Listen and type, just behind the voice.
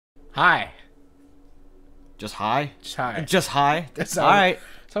Hi. Just hi? Just hi. Just hi? That's all right.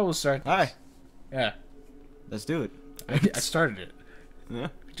 That's how we'll start this. Hi. Yeah. Let's do it. I started it. Yeah.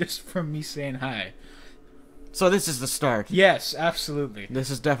 Just from me saying hi. So this is the start. Yes, absolutely.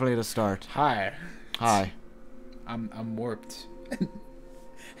 This is definitely the start. Hi. Hi. I'm warped.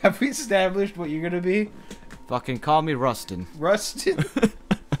 Have we established what you're gonna be? Fucking call me Rustin. Rustin?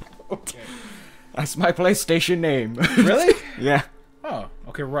 Okay. That's my PlayStation name. Really? Yeah. Oh,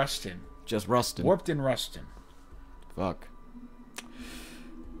 okay, Rustin. Just Rustin. Warped and Rustin. Fuck.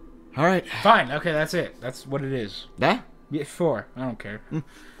 Alright. Fine, okay, that's it. That's what it is. Yeah? Yeah, sure. I don't care.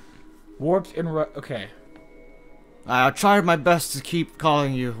 Warped and okay. I'll try my best to keep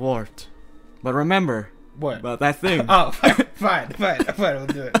calling you Warped. But remember... What? About that thing. Oh, fine, we'll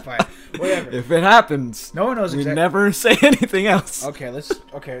do it, fine. Whatever. If it happens... No one knows we never say anything else. Okay,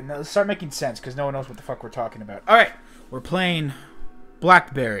 now let's start making sense, because no one knows what the fuck we're talking about. Alright, we're playing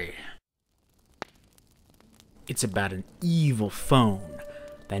Blackberry. It's about an evil phone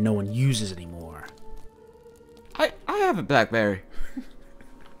that no one uses anymore. I have a Blackberry.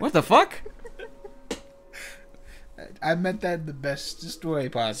 What the fuck? I meant that in the best way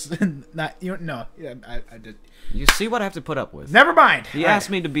possible. Not you. No, yeah, I did. You see what I have to put up with. Never mind. He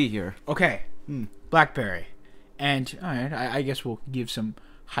asked me to be here. Okay, Blackberry, and all right, I guess we'll give some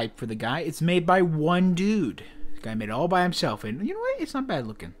hype for the guy. It's made by one dude. The guy made it all by himself, and you know what? It's not bad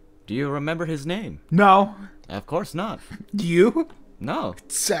looking. Do you remember his name? No. Of course not. Do you? No.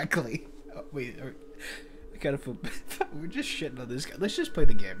 Exactly. Oh, wait. I gotta feel. We're just shitting on this guy. Let's just play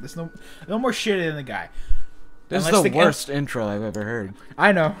the game. There's no more shitting in the guy. This is the worst intro I've ever heard.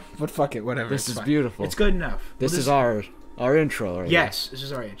 I know, but fuck it, whatever. This is beautiful. It's good enough. This is our intro, right? Yes, this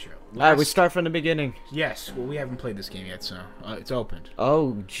is our intro. Alright, we start from the beginning. Yes, well, we haven't played this game yet, so it's opened.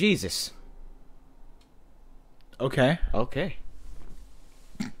 Oh, Jesus. Okay. Okay.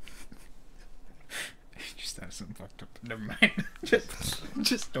 Just that something fucked up. Never mind.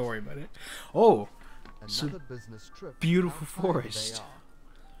 just don't worry about it. Oh, another business trip. Beautiful forest.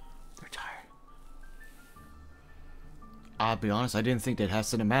 They're tired. I'll be honest, I didn't think they'd have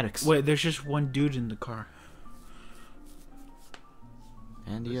cinematics. Wait, there's just one dude in the car.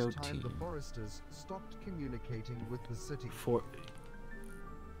 And the This OT. time the foresters stopped communicating with the city.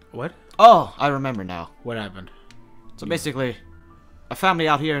 What? Oh, I remember now. What happened? So basically, a family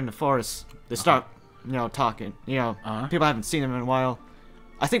out here in the forest, they start, talking. People haven't seen them in a while.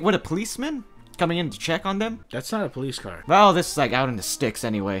 I think with a policeman coming in to check on them. That's not a police car. Well, this is like out in the sticks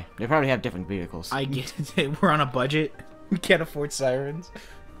anyway. They probably have different vehicles. I get it. We're on a budget. We can't afford sirens.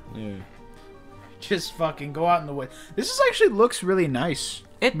 Yeah. Just fucking go out in the woods. This actually looks really nice.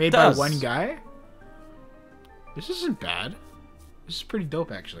 It made does. by one guy. This isn't bad. This is pretty dope,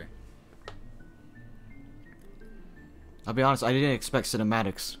 actually. I'll be honest, I didn't expect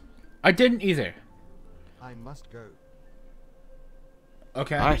cinematics. I didn't either. I must go.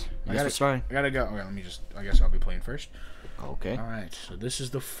 Okay. Alright, I guess we're starting. I gotta go. Okay, I guess I'll be playing first. Okay. Alright, so this is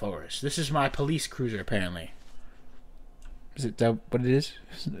the forest. This is my police cruiser, apparently. Is it that what it is?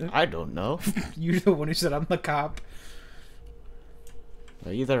 I don't know. You're the one who said I'm the cop.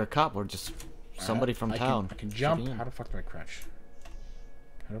 Either a cop or just somebody from town. I can jump. How the fuck do I crouch?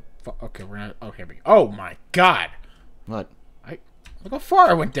 Okay, we're not. Okay, oh my god! What? Look how far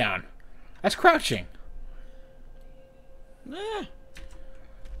I went down. That's crouching. Eh.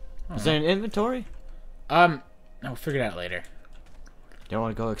 Is there an inventory? No, we'll figure it out later. Do you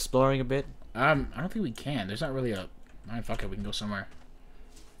want to go exploring a bit? I don't think we can. There's not really a. Alright, fuck it. We can go somewhere.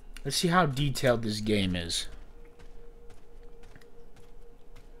 Let's see how detailed this game is.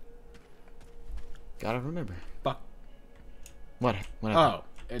 Gotta remember. Fuck. What? Oh.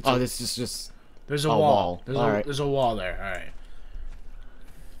 This is just. There's a wall. There's there's a wall there. Alright.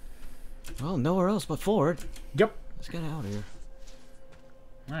 Well, nowhere else but forward. Yep. Let's get out of here.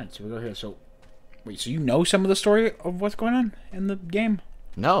 Alright, so we go here. So, wait, so you know some of the story of what's going on in the game?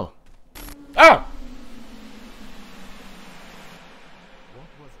 No. Oh! What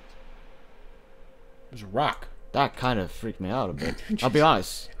was it? There's a rock. That kind of freaked me out a bit. I'll be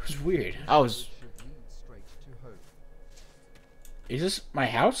honest. It was weird. I was. Should lead straight to home. Is this my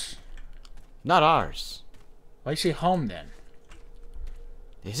house? Not ours. Why you say home then?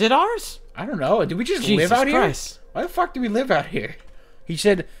 Is it ours? I don't know. Did we just Jesus live out Christ. here? Why the fuck do we live out here? He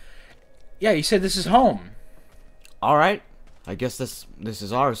said, yeah, he said this is home. Alright. I guess this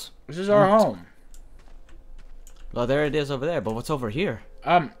is ours. This is our home. Well, there it is over there, but what's over here?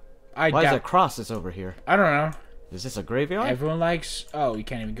 Why Why is a cross that's over here? I don't know. Is this a graveyard? Everyone likes... Oh, you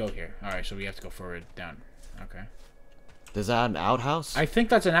can't even go here. Alright, so we have to go forward down. Okay. Is that an outhouse? I think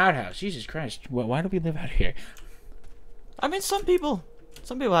that's an outhouse. Jesus Christ. Why do we live out here? I mean, some people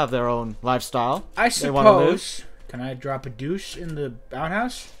Some people have their own lifestyle. I they wanna live. suppose. Can I drop a deuce in the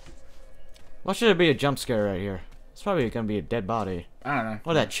outhouse? Why should there be a jump scare right here? It's probably gonna be a dead body. I don't know.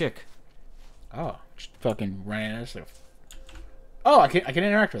 Or that chick. Oh, just fucking running at us. Like oh, I can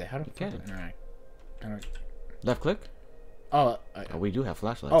interact with it. How do I interact? Left click? Oh, Oh, we do have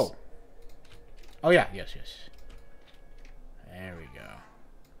flashlights. oh. Oh yeah, yes. There we go.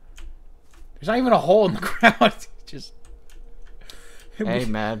 There's not even a hole in the ground. Just. Hey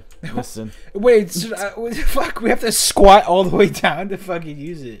man, listen. Wait, fuck. We have to squat all the way down to fucking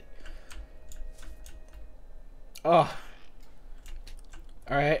use it. Oh.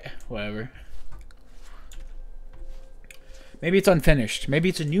 Alright, whatever. Maybe it's unfinished. Maybe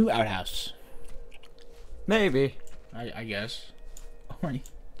it's a new outhouse. Maybe. I guess. Or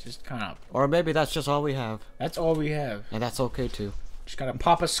just kind of. Or maybe that's just all we have. That's all we have. And that's okay too. Just gotta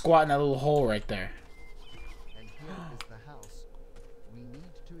pop a squat in that little hole right there. And here is the house. We need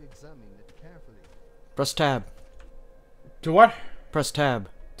to examine it carefully. Press tab. To what? Press tab.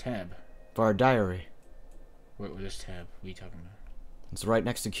 Tab. For our diary. Wait, where's tab? What are you talking about? It's right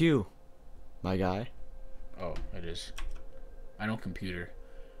next to Q, my guy. Oh, it is. I know computer.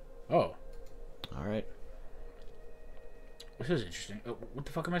 Oh. Alright. This is interesting. What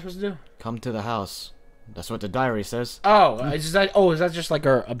the fuck am I supposed to do? Come to the house. That's what the diary says. Oh, is that just like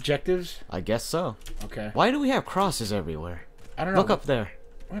our objectives? I guess so. Okay. Why do we have crosses everywhere? I don't know. Look up there.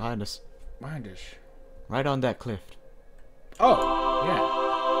 What? Behind us. Behind us. Right on that cliff. Oh,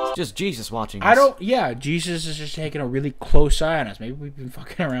 yeah. It's just Jesus watching us. I don't. Yeah, Jesus is just taking a really close eye on us. Maybe we've been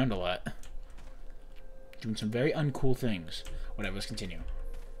fucking around a lot, doing some very uncool things. Whatever. Let's continue.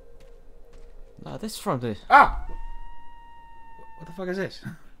 No, this is from the... Ah! What the fuck is this?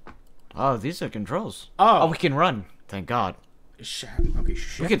 Oh, these are controls. Oh. Oh, we can run. Thank God. Okay, shit.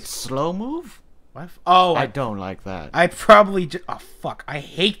 We can slow move? What? Oh, I don't like that. I probably just... Oh, fuck. I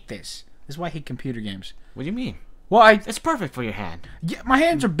hate this. This is why I hate computer games. What do you mean? Well, It's perfect for your hand. Yeah, my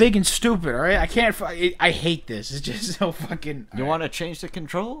hands are big and stupid, alright? I can't... I hate this. It's just so fucking... You want to change the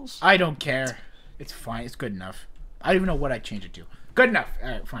controls? I don't care. It's fine. It's good enough. I don't even know what I'd change it to. Good enough.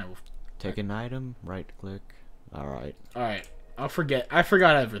 Alright, fine. Take an item, right click. Alright. Alright. I'll forget. I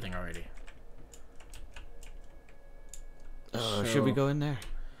forgot everything already. Should we go in there?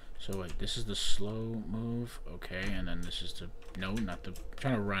 So wait, this is the slow move. Okay, and then this is the... No, not the... I'm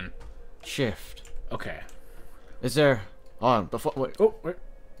trying to run. Shift. Okay. Is there... Hold on, before... Wait. Oh, wait.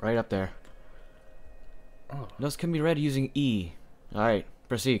 Right up there. Oh. Those can be read using E. Alright,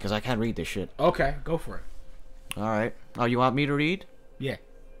 proceed, because I can't read this shit. Okay, go for it. Alright. Oh, you want me to read? Yeah.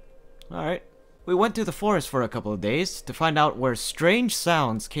 Alright. We went to the forest for a couple of days to find out where strange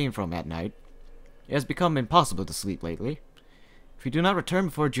sounds came from at night. It has become impossible to sleep lately. If we do not return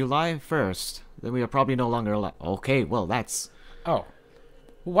before July 1st, then we are probably no longer alive. Okay, well, that's... Oh.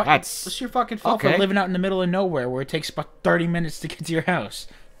 What? That's... What's your fucking fault for living out in the middle of nowhere where it takes about 30 minutes to get to your house?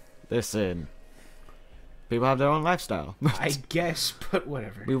 Listen. People have their own lifestyle. I guess, but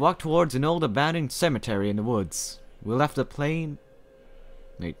whatever. We walked towards an old abandoned cemetery in the woods. We left the plan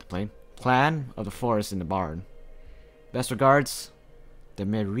of the forest in the barn. Best regards, the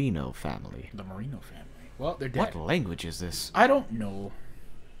Merino family. The Merino family. Well, they're dead. What language is this? I don't know.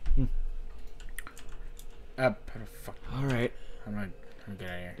 Fuck. Alright. I'm gonna get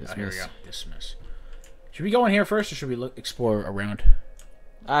out of here. Dismiss. Oh, here we go. Dismiss. Should we go in here first, or should we explore around?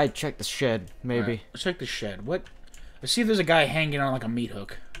 I checked the shed, maybe. Right, let's check the shed. What? Let's see if there's a guy hanging on like a meat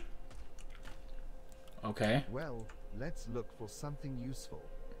hook. Okay. Well, let's look for something useful.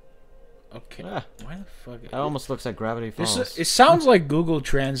 Okay. Ah. Why the fuck? It almost looks like Gravity Falls. It sounds like Google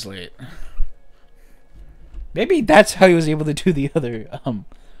Translate. Maybe that's how he was able to do the other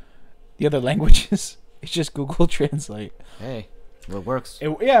languages. It's just Google Translate. Hey, it works.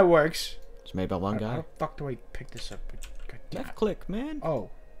 Yeah, it works. It's made by one guy. How the fuck do I pick this up? Left click, man. Oh.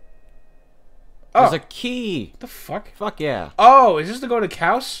 There's a key. What the fuck? Fuck yeah. Oh, is this to go to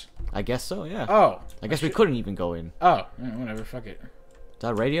Kaus? I guess so, yeah. Oh. I guess we couldn't even go in. Oh, yeah, whatever. Fuck it. Is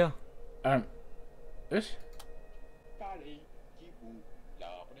that radio? This?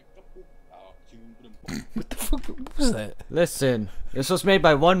 What the fuck? What was that? Listen, this was made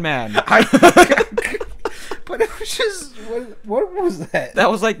by one man. But it was just... What was that? That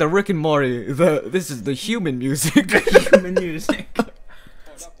was like the Rick and Morty. This is the human music. Human music.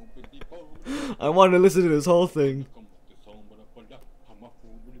 I wanted to listen to this whole thing.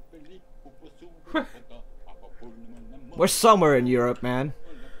 We're somewhere in Europe, man.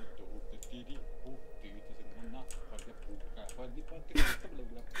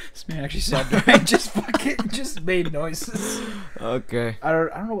 This man actually sat there and just made noises. Okay. I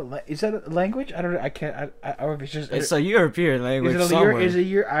don't know what is that a language? I can't. Or if it's just. It's a European language Is it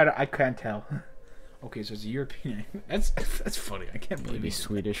somewhere. I can't tell. Okay, so it's a European. That's funny. I can't believe Maybe it.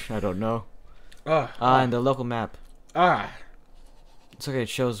 Swedish. I don't know. And the local map. It's okay. It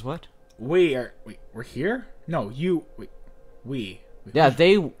shows what? We're here? No, you. We. Yeah,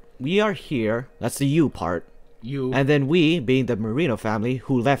 we are here. That's the you part. You. And then we, being the Marino family,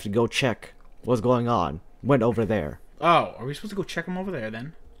 who left to go check what's going on, went over there. Oh, are we supposed to go check them over there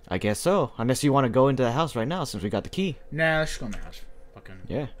then? I guess so. Unless you want to go into the house right now, since we got the key. Nah, let's just go in the house. Fucking.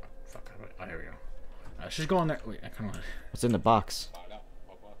 Yeah. Fuck. Oh, here we go. Let's just go in there. Wait, I kind of. What's in the box?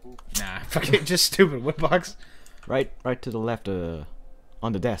 Nah, fuck it. Just stupid. What box? Right to the left, on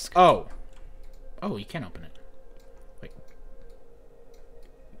the desk. Oh, you can't open it. Wait.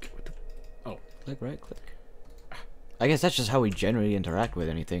 What the? Oh. Click right, click. I guess that's just how we generally interact with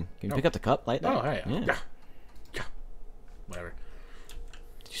anything. Can you pick up the cup like that? Oh, hey. Yeah. Whatever.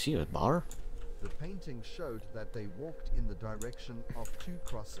 Did you see a bar? The painting showed that they walked in the direction of 2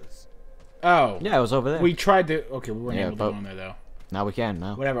 crosses. Oh. Yeah, it was over there. We tried to. Okay, we weren't Yeah, able to but- go in there though. Now we can,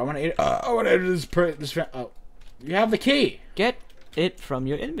 now. Whatever. I want to enter this. Oh, you have the key. Get it from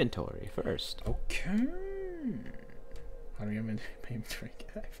your inventory first. Okay. How do you inventory?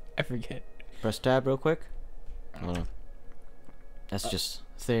 I forget. Press tab real quick. Hold on. That's just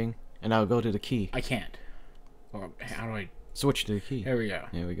thing. And I'll go to the key. I can't. Or how do I? Switch to the key. There we go.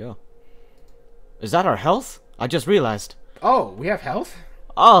 There we go. Is that our health? I just realized. Oh, we have health.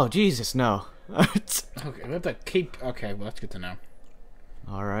 Oh, Jesus, no. Okay, we have to keep. Okay, well that's good to know.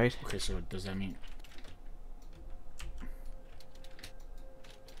 Alright. Okay, so does that mean?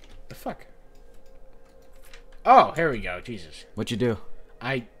 The fuck? Oh, here we go. Jesus. What'd you do?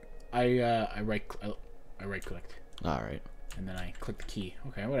 I right clicked Alright. and then I clicked the key.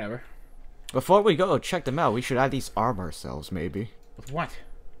 Okay, whatever. Before we go check them out, we should at least arm ourselves, maybe. With what?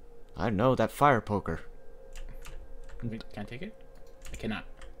 I don't know, that fire poker. Wait, can I take it? I cannot.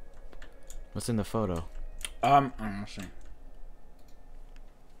 What's in the photo? I don't know. See.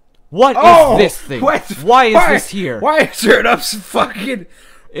 What Oh! is this thing? What? Why is this here? Why is there an fucking?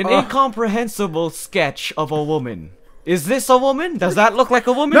 An incomprehensible sketch of a woman. Is this a woman? Does that look like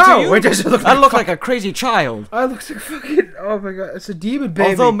a woman No, to you? it doesn't look That like looks like a crazy child. I looks like fucking. Oh my god, it's a demon baby.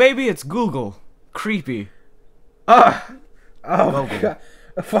 Although maybe it's Google. Creepy. Oh my god,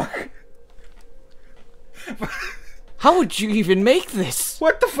 fuck. How would you even make this?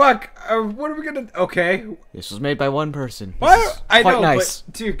 What the fuck? What are we gonna? Okay. This was made by one person. This What? is I quite know, nice.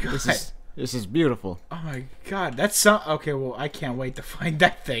 but dude, God. This is beautiful. Oh my god, that's so. Okay, well, I can't wait to find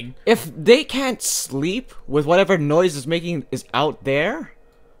that thing. If they can't sleep with whatever noise is making is out there,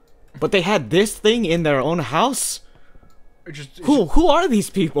 but they had this thing in their own house, who are these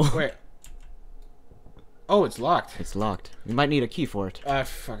people? Wait. Oh, it's locked. It's locked. You might need a key for it.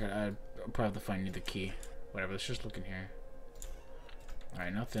 Fuck it. I'll probably have to find you the key. Whatever. Let's just look in here. All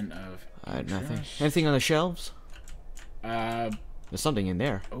right, nothing of. Nothing. interest. Anything on the shelves? Uh. There's something in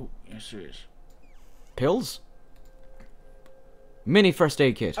there. Oh, yes, there is. Pills? Mini first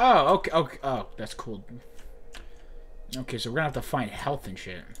aid kit. Oh, okay. Okay. Oh, that's cool. Okay, so we're gonna have to find health and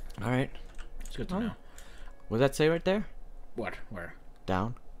shit. All right. It's good to know. What does that say right there? What? Where?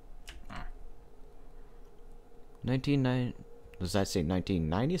 Down. Oh. 1990. Does that say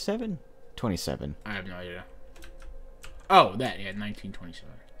 1997? 27. I have no idea. Oh, that, yeah,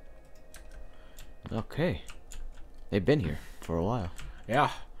 1927. Okay. They've been here for a while. Yeah.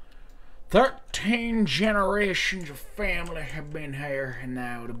 13 generations of family have been here, and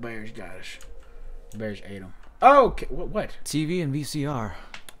now the bears got us. The bears ate them. Oh, okay. What? TV and VCR.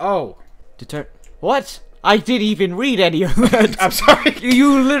 Oh. What? I didn't even read any of that. I'm sorry.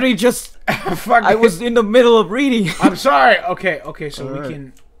 You literally just... Fuck. I was in the middle of reading. I'm sorry. Okay, so All we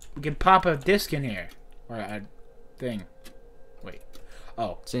right. can pop a disc in here. Or a thing. Wait.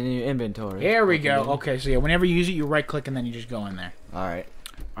 Oh. It's in your inventory. Here we go. Okay, so yeah, whenever you use it, you right click and then you just go in there. Alright.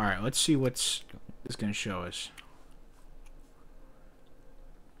 Alright, let's see what's this gonna show us.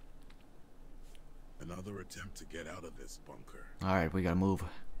 Another attempt to get out of this bunker. Alright, we gotta move.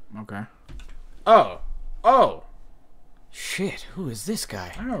 Okay. Oh! Shit, who is this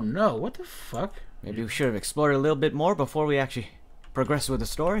guy? I don't know. What the fuck? Maybe we should have explored a little bit more before we actually progress with the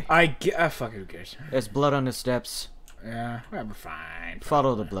story. Fuck, who cares? There's blood on the steps. Yeah, whatever, fine.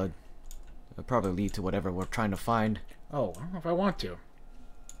 Follow the blood. It'll probably lead to whatever we're trying to find. Oh, I don't know if I want to.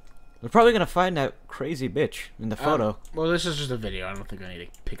 We're probably gonna find that crazy bitch in the photo. Well, this is just a video. I don't think I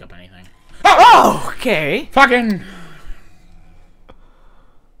need to pick up anything. Oh, okay. Fucking!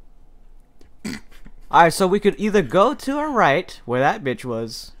 Alright, so we could either go to our right, where that bitch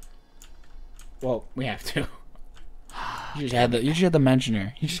was, Well, we have to. You just had to mention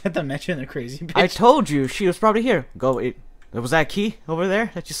her. You just had to mention the crazy bitch. I told you she was probably here. Was that key over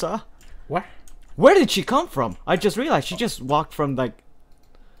there that you saw? What? Where did she come from? I just realized she just walked from like.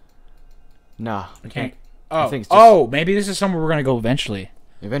 Nah, I Okay. think it's just- Oh, maybe this is somewhere we're gonna go eventually.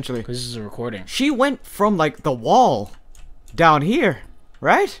 Eventually. Because this is a recording. She went from like the wall down here,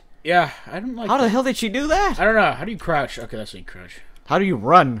 right? Yeah, I don't like. How the that. hell did she do that? I don't know. How do you crouch? Okay, that's how you crouch. How do you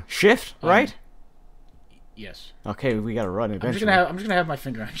run? Shift, right? Yes. Okay, we gotta run I'm eventually. just gonna have my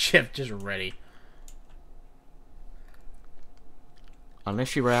finger on shift, just ready. Unless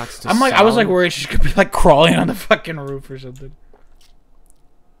she reacts to I was like sound. worried she could be like crawling on the fucking roof or something.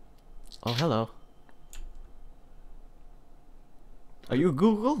 Oh, hello. Are you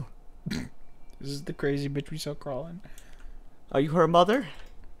Google? This is the crazy bitch we saw crawling. Are you her mother?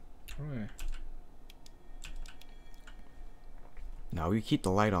 Okay. No, we keep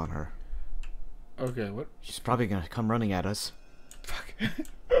the light on her. Okay, what? She's probably gonna come running at us. Fuck.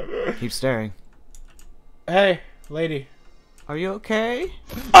 Keep staring. Hey, lady. Are you okay?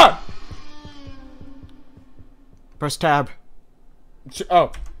 Ah! Press tab.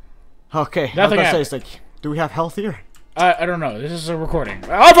 Oh, Okay. Nothing I was happened. gonna say, it's like, do we have health here? I don't know. This is a recording.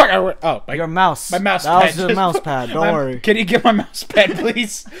 Oh fuck! Your mouse. my mouse That pad was the just- mouse pad. Don't worry. Can you get my mouse pad,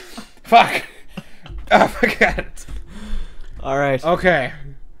 please? Fuck. Oh my god. All right. Okay.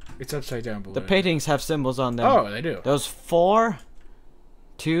 It's upside down below. The paintings have symbols on them. Oh, they do. Those 4,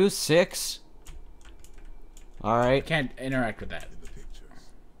 2, 6. All right. Can't interact with that. In the pictures.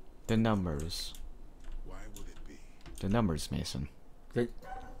 The numbers. Why would it be? The numbers, Mason. The-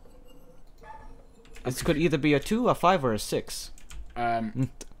 This could either be a 2, a 5, or a 6. Oh,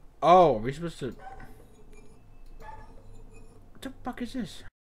 are we supposed to? What the fuck is this?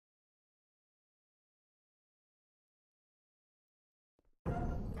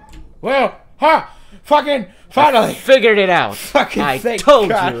 Well, ha! Fucking finally! Figured it out. Fucking I thank told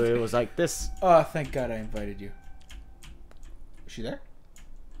God. you it was like this. Oh, thank God I invited you. Is she there?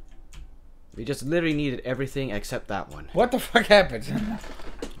 We just literally needed everything except that one. What the fuck happened?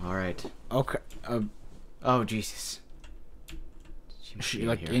 All right. Okay. Oh Jesus. Is she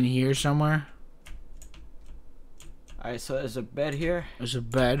like in here somewhere? All right. So there's a bed here. There's a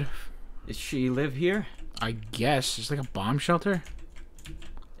bed. Does she live here? I guess it's like a bomb shelter,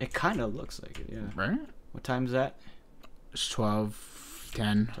 It kind of looks like it. Yeah. right? What time is that? It's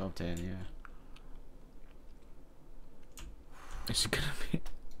 12:10. 12:10. Yeah. Is it gonna be?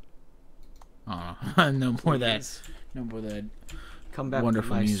 Oh, no more of that. Please. No more of that. Come back,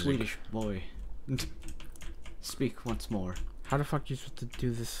 Wonderful my music. Swedish boy. Speak once more. How the fuck are you supposed to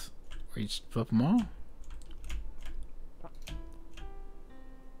do this? Where you just flip them all?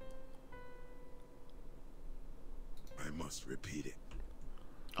 I must repeat it.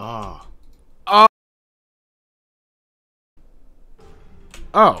 Oh.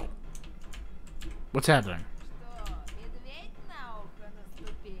 Oh. What's happening?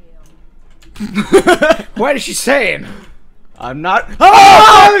 What is she saying? I'm not.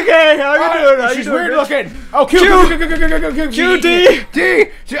 Oh, okay. How you doing? How you She's doing, weird bitch? looking. Oh, Q, D.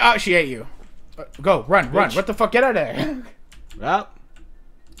 D. Oh, she ate you. Go, run. Bitch. What the fuck? Get out of there. Well,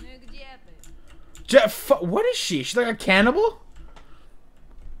 What is she? She's like a cannibal?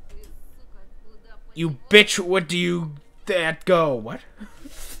 You bitch, what do you... That go? What?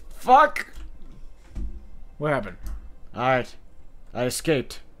 fuck. What happened? All right. I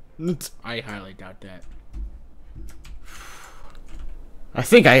escaped. I highly doubt that. I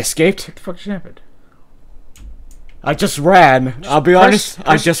think I escaped. What the fuck just happened? I just ran. I'll be honest. I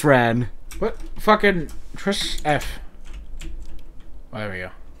press- just ran. What? Fucking... Press F. Oh, there we go.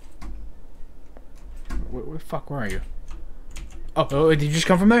 Where the fuck, where are you? Oh, did you just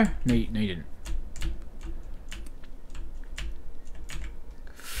come from there? No, you didn't.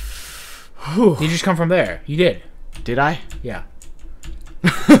 Did you just come from there? You did. Did I? Yeah.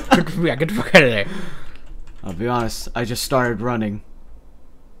 Yeah, get the fuck out of there. I'll be honest. I just started running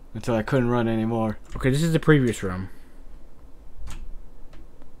until I couldn't run anymore. Okay, this is the previous room.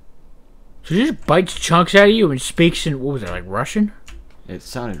 She just bites chunks out of you and speaks in, what was that, like Russian? It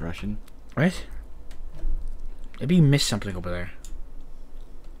sounded Russian. Right? Maybe you missed something over there.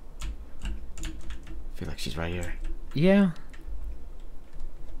 I feel like she's right here. Yeah.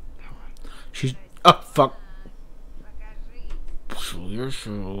 She's... Oh, fuck. Show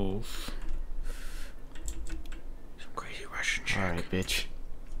yourself. Some crazy Russian chick. All right, bitch.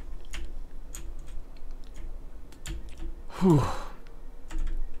 Whew.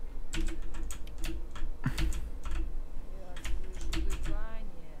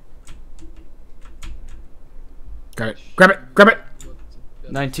 Grab it. Grab it. Grab it.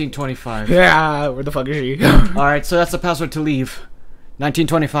 1925. Yeah, where the fuck is she? Alright, so that's the password to leave.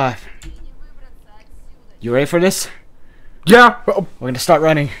 1925. You ready for this? Yeah. Oh, We're gonna start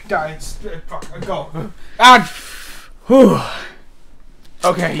running. fuck, go. Ah. Whew.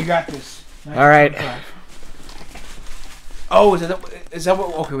 Okay, you got this. Alright. Oh, is that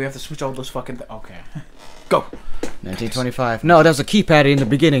what? Okay, we have to switch all those fucking. Okay. Go. 1925. No, that was a keypad in the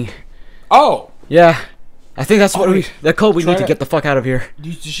beginning. Oh. Yeah. I think that's what wait. the code we Try need to to- get the fuck out of here.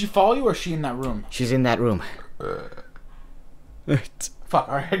 Did she follow you, or is she in that room? She's in that room. Fuck.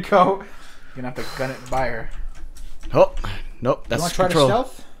 All right, go. You're gonna have to gun it by her. Oh, nope, You that's want to try control. to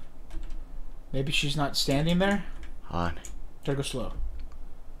stealth? Maybe she's not standing there. On. Try to go slow.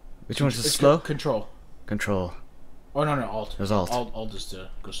 Which one's the It's slow? Control. Control. Oh no, Alt. There's Alt. Alt is to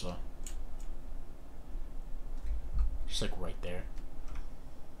go slow. She's like right there.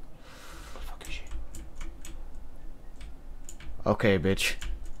 Where the fuck is she? Okay, bitch.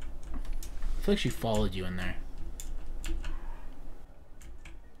 I feel like she followed you in there.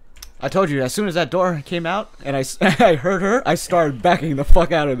 I told you, as soon as that door came out and I heard her, I started backing the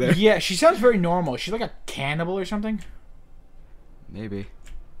fuck out of there. Yeah, she sounds very normal. She's like a cannibal or something. Maybe.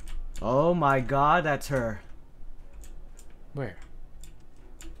 Oh my god, that's her. Where?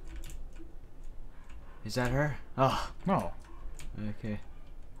 Is that her? Oh, No. okay.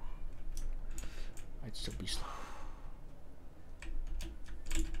 I'd still be slow.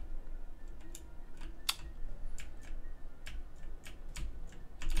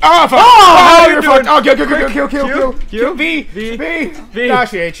 Oh, fuck! how you you're doing? fucked! Oh, kill, B, V, B. V. Nah,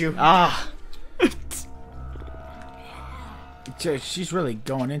 she hates you. Ah. She's really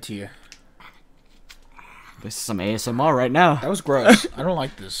going into you. This is some ASMR right now. That was gross. I don't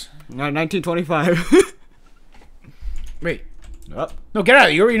like this. 1925. Wait. Yep. No, get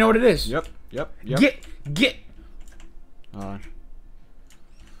out. You already know what it is. Yep. Get. On.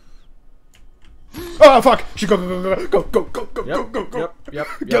 Oh, fuck. She go. Go. Yep.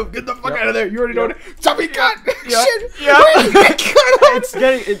 Yo, get the fuck out of there. You already know what it is. Stop me, gun. Shit. Yeah. It's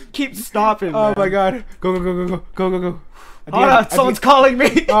It keeps stopping. Oh man. my god. Go. At the Hold end- on, at someone's the- calling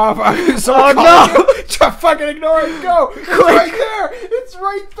me. Oh, fuck. Oh, Someone no. called you. Just fucking ignore it. Go. It's right there. It's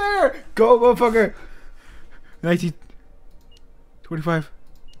right there. Go, motherfucker. 1925.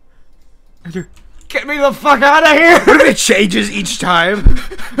 Enter. Get me the fuck out of here. What if it changes each time?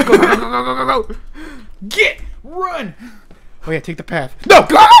 Go. Get. Run. Oh, yeah, take the path. No,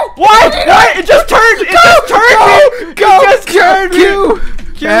 go. What? What? It just turned. It just turned me. Go. It just turned Q.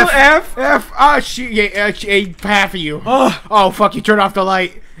 Q, F. F. Ah, she ate half of you. Oh. Oh, fuck, you turned off the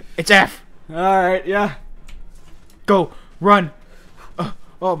light. It's F. Alright, yeah. Go. Run.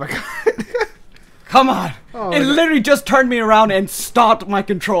 Oh, my God. Come on. Oh, It my literally just turned me around and stopped my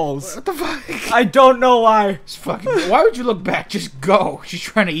controls. What the fuck? I don't know why. It's fucking. Why would you look back? Just go. She's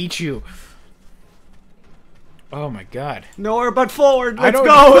trying to eat you. Oh, my God. Nowhere but forward. I Let's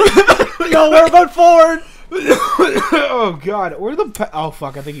don't- go. Nowhere but forward. Oh, God. Where the oh,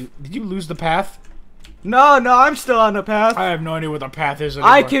 fuck. I think you. Did you lose the path? No, I'm still on the path. I have no idea what the path is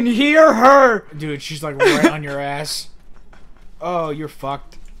anymore. I can hear her. Dude, she's like right on your ass. Oh, you're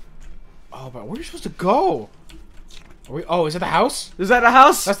fucked. Oh, but where are you supposed to go? Oh, is it the house? Is that a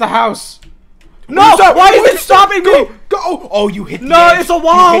house? That's the house. No! Why is it stopping me? Go! Oh, you hit the No, edge. it's a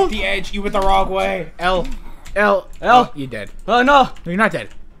wall. You hit the edge. You went the wrong way. L. L. Oh, you're dead. Oh, no. No, you're not dead.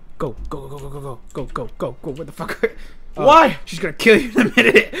 Go. Go. What the fuck? Oh, Why? She's gonna kill you in a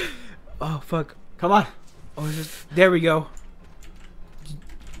minute. Oh, fuck. Come on. Oh, it's just, there we go.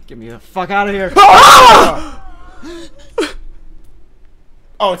 Get me the fuck out of here.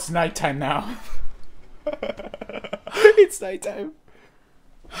 Oh, it's nighttime now. It's nighttime.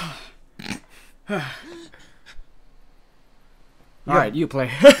 Alright, you play.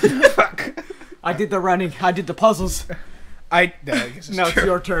 Fuck. I did the running. I did the puzzles. I guess it's Now it's true.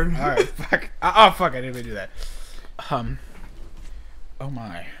 your turn. All right, fuck. Oh, fuck! I didn't even do that. Oh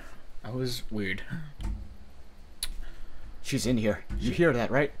my, that was weird. She's in here. You hear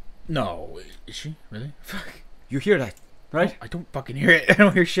that, right? No, is she really? Fuck. You hear that, right? I don't fucking hear it. I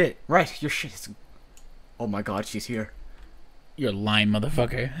don't hear shit. Right. Your shit is... Oh my god, she's here. You're lying,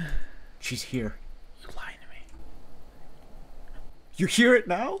 motherfucker. She's here. You're lying to me. You hear it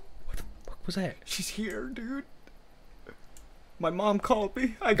now? What was that? She's here, dude. My mom called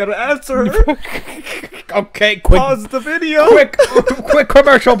me. I gotta answer her. Okay, quick. Pause the video. Quick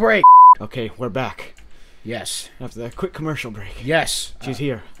commercial break. Okay, we're back. Yes. After that quick commercial break. Yes. She's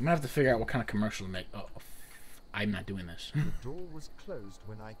here. I'm gonna have to figure out what kind of commercial to make. Oh, I'm not doing this. The door was closed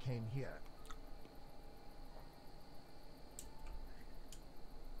when I came here.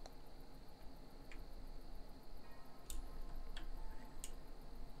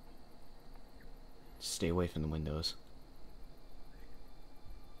 stay away from the windows.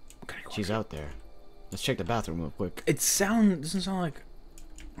 Okay, She's out there. Let's check the bathroom real quick. It doesn't sound like.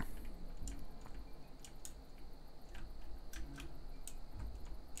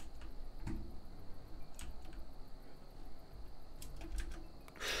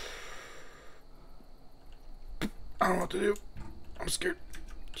 I don't know what to do. I'm scared.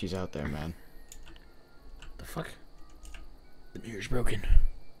 She's out there, man. The fuck? The mirror's broken.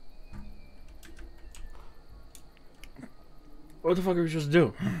 What the fuck are we supposed to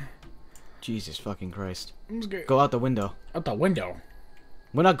do? Jesus fucking Christ. I'm scared. Go out the window. Out the window.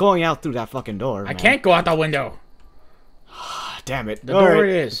 We're not going out through that fucking door, I man. can't go out the window. Damn it. The door Alright,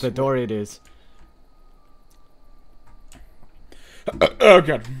 it is. The door it is. Oh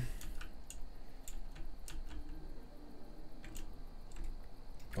god.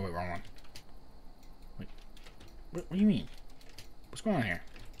 Oh wait, wrong one. Wait. What do you mean? What's going on here?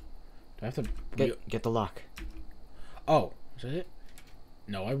 Do I have to... Get the lock. Oh, is that it?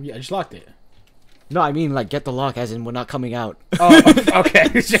 No, I just locked it. No, I mean, like, get the lock as in we're not coming out. Oh, okay.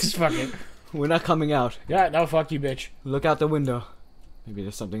 It's just fucking... We're not coming out. Yeah, no, fuck you, bitch. Look out the window. Maybe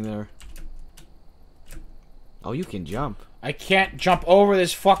there's something there. Oh, you can jump. I can't jump over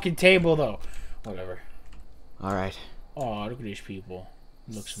this fucking table, though. Whatever. Alright. Oh, look at these people.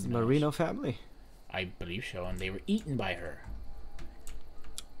 Looks The nice. Marino family. I believe so, and they were eaten by her.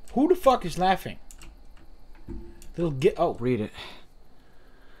 Who the fuck is laughing? They'll get... Oh. Read it.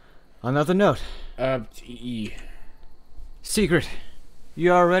 Another note. E. Secret.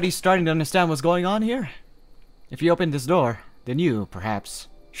 You're already starting to understand what's going on here? If you open this door, then you, perhaps,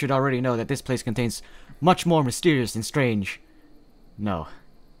 should already know that this place contains much more mysterious and strange. No.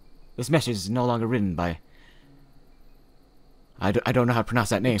 This message is no longer written by... I don't know how to pronounce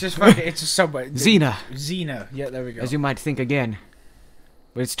that name. It's just somebody. Xena. Xena. Yeah, there we go. As you might think again.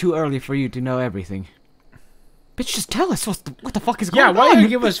 But it's too early for you to know everything. Bitch, just tell us what the fuck is going on. Yeah, why do you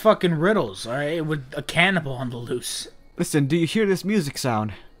give us fucking riddles, alright? With a cannibal on the loose. Listen, do you hear this music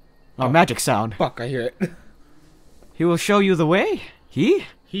sound? Or magic sound? Fuck, I hear it. He will show you the way? He?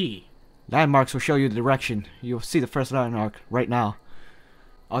 He. Landmarks will show you the direction. You'll see the first landmark right now.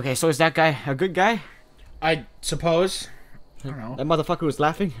 Okay, so is that guy a good guy? I suppose. I don't know. That motherfucker was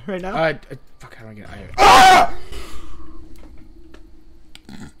laughing right now? Fuck, how do I get out of here? Ah!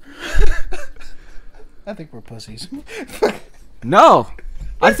 I think we're pussies. No!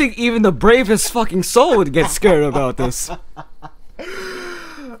 I think even the bravest fucking soul would get scared about this.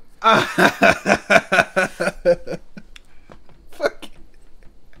 Fuck.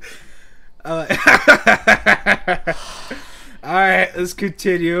 Alright, let's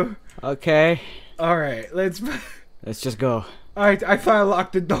continue. Okay. Alright, let's just go. Alright, I thought I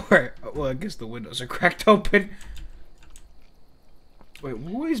locked the door. Well, I guess the windows are cracked open. Wait,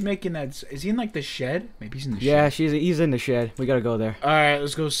 who is making that? Is he in like the shed? Maybe he's in the shed. Yeah, he's in the shed. We gotta go there. Alright,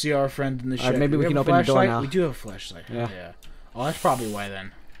 let's go see our friend in the shed. Maybe we have can a open the door flashlight? now. We do have a flashlight. Yeah. Oh, that's probably why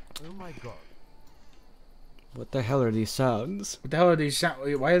then. Oh my god. What the hell are these sounds? What the hell are these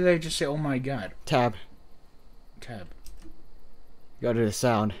sound? Why did they just say, oh my god? Tab. Tab. Go to the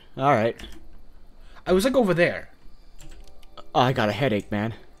sound. Alright. I was like over there. Oh, I got a headache,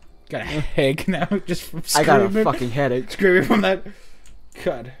 man. Got a headache now just from I got a screaming. fucking headache. Screaming from that.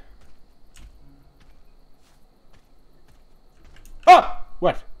 God. Ah!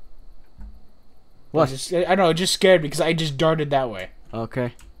 What? What? I know, it just scared me because I just darted that way.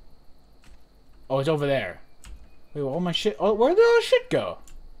 Okay. Oh, it's over there. Wait, all my shit. Oh, where did all the shit go?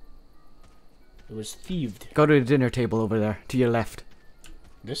 It was thieved. Go to the dinner table over there, to your left.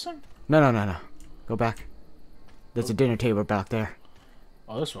 This one? No. Go back. There's a dinner table back there.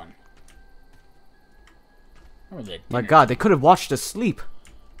 Oh, this one. Oh, the My dinner. god, they could have watched us sleep.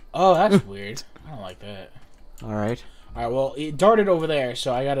 Oh, that's weird. I don't like that. Alright. Alright, well, it darted over there,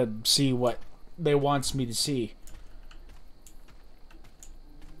 so I gotta see what they wants me to see.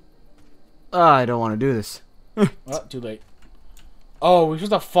 I don't want to do this. Oh, too late. Oh, we're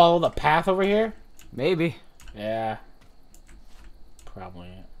supposed to follow the path over here? Maybe. Yeah. Probably.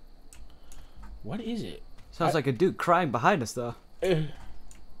 What is it? Sounds like a dude crying behind us, though.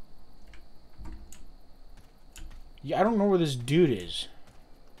 Yeah, I don't know where this dude is.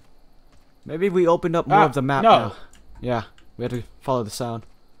 Maybe we opened up more of the map no. now. Yeah, we have to follow the sound.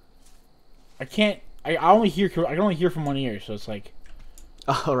 I can't. I only hear. I can only hear from one ear, so it's like.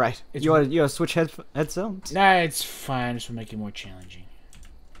 All right. It's- You want to switch headphones? Nah, it's fine. Just to make it more challenging.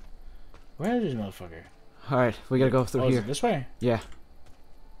 Where is this motherfucker? All right, we gotta go through Oh, is here. it this way? Yeah.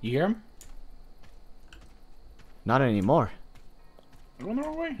 You hear him? Not anymore. I'm going the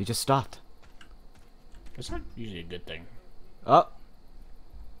wrong way. He just stopped. That's not usually a good thing. Oh.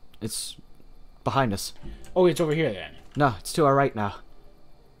 It's behind us. Oh, it's over here then. No, it's to our right now.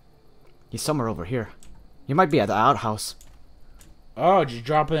 He's somewhere over here. He might be at the outhouse. Oh, did you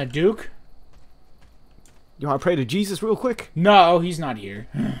drop in a Duke? You want to pray to Jesus real quick? No, he's not here.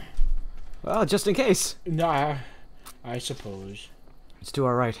 Well, just in case. Nah, I suppose. It's to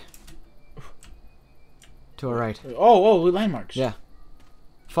our right. To our right. Oh, landmarks. Yeah.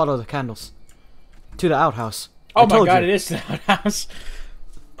 Follow the candles. To the outhouse. Oh I my told god, you. it is the house.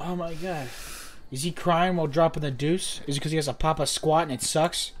 Oh my god. Is he crying while dropping the deuce? Is it because he has to pop a squat and it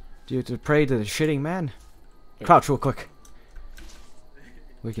sucks? Do you have to pray to the shitting man? Crouch real quick.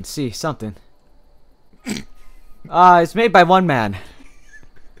 We can see something. It's made by one man.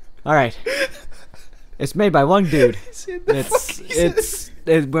 Alright. It's made by one dude. It's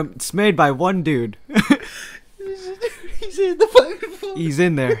made by one dude. He's in the fucking phone. He's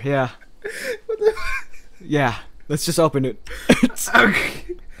in there, yeah. Yeah. Let's just open it. Okay.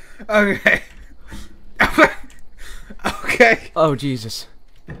 Okay. Okay. Oh Jesus.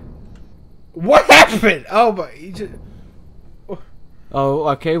 What happened? Oh my. He just, Oh,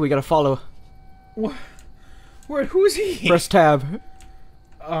 okay, we gotta follow. where? Who's he? Press tab.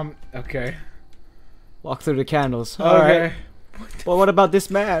 Okay. Walk through the candles. Okay. Alright. Well, what about this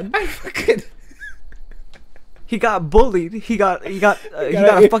man? I fucking. He got bullied. He got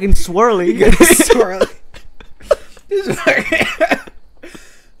a fucking swirly. Swirly.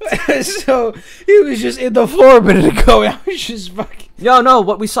 So he was just in the floor a minute ago. And I was just fucking. No,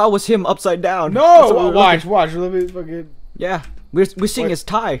 what we saw was him upside down. That's No, what we were watch. looking- Let me fucking. Yeah, we're seeing his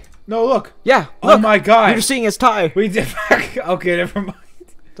tie. No, look. Yeah, Oh look. my god. We're seeing his tie. We did. Okay, never mind.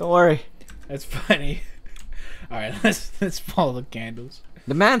 Don't worry. That's funny. All right, let's follow the candles.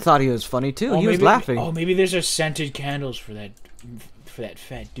 The man thought he was funny too. He was maybe, laughing. Oh, maybe there's a scented candles for that fat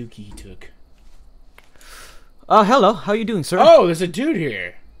dookie he took. Hello. How you doing, sir? Oh, there's a dude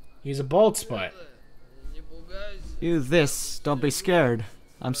here. He's a bald spot. Use this. Don't be scared.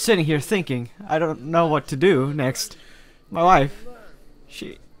 I'm sitting here thinking. I don't know what to do next. My wife.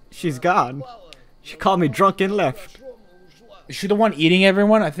 She's gone. She called me drunk and left. Is she the one eating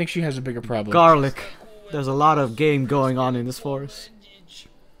everyone? I think she has a bigger problem. Garlic. There's a lot of game going on in this forest.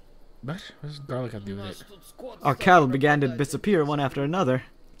 What? What does garlic have to do with it? Our cattle began to disappear one after another.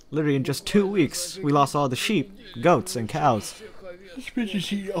 Literally in just 2 weeks, we lost all the sheep, goats, and cows. This bitch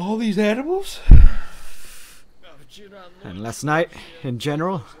is eating all these animals? And last night, in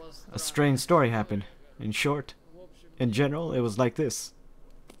general, a strange story happened. In short, in general, it was like this.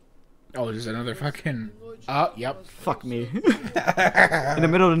 Oh, there's another fucking... Oh, yep. Fuck me. In the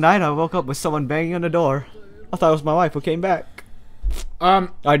middle of the night, I woke up with someone banging on the door. I thought it was my wife who came back.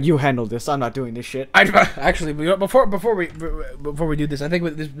 Alright, you handle this. I'm not doing this shit. Actually, before we do this, I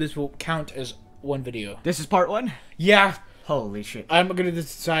think this will count as one video. This is part 1? Yeah. Holy shit. I'm gonna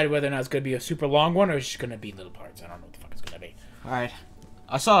decide whether or not it's gonna be a super long one or it's just gonna be little parts. I don't know what the fuck it's gonna be. Alright.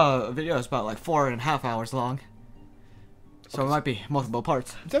 I saw a video that's about like 4.5 hours long. So it might be multiple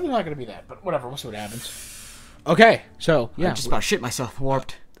parts. It's definitely not gonna be that, but whatever. We'll see what happens. Okay, so Yeah, yeah, I just about shit myself.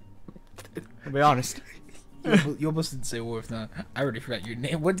 Warped. I'll be honest. you almost didn't say Wolf. No, I already forgot your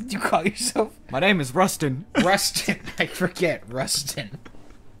name. What did you call yourself? My name is Rustin. Rustin. I forget. Rustin.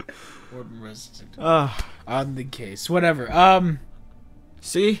 Or Rustin. On the case. Whatever.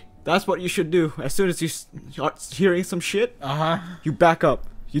 See? That's what you should do. As soon as you start hearing some shit, Uh-huh. you back up.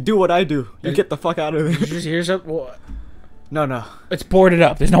 You do what I do. You get the fuck out of Did you there. just hear something? Well, No. it's boarded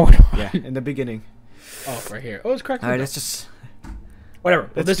up. There's no one. Yeah, in the beginning. Oh, right here. Oh, it's correct. Alright, let's just... Whatever.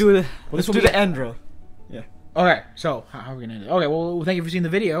 Let's do the... this Let's will do be the end roll. Yeah. Okay, so how are we gonna end it? Okay, well, thank you for seeing the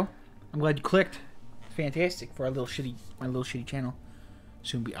video. I'm glad you clicked. Fantastic for my little shitty channel.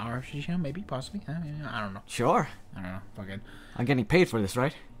 Soon be our shitty channel, maybe, possibly. I don't know. Sure. I don't know. Fucking I'm getting paid for this,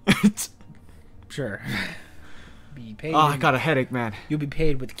 right? sure. Be paid. Oh, I got a headache, man. You'll be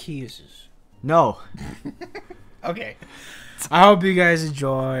paid with kisses. No. Okay. I hope you guys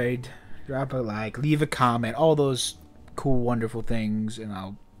enjoyed. Drop a like, leave a comment, all those cool, wonderful things, and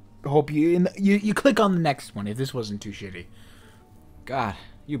I'll hope you click on the next one if this wasn't too shitty. God,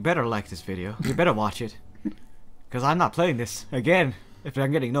 you better like this video. You better watch it. Because I'm not playing this again if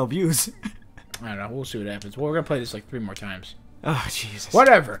I'm getting no views. I don't know. We'll see what happens. Well, we're gonna play this like 3 more times. Oh, Jesus.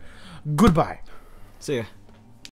 Whatever. Goodbye. See ya.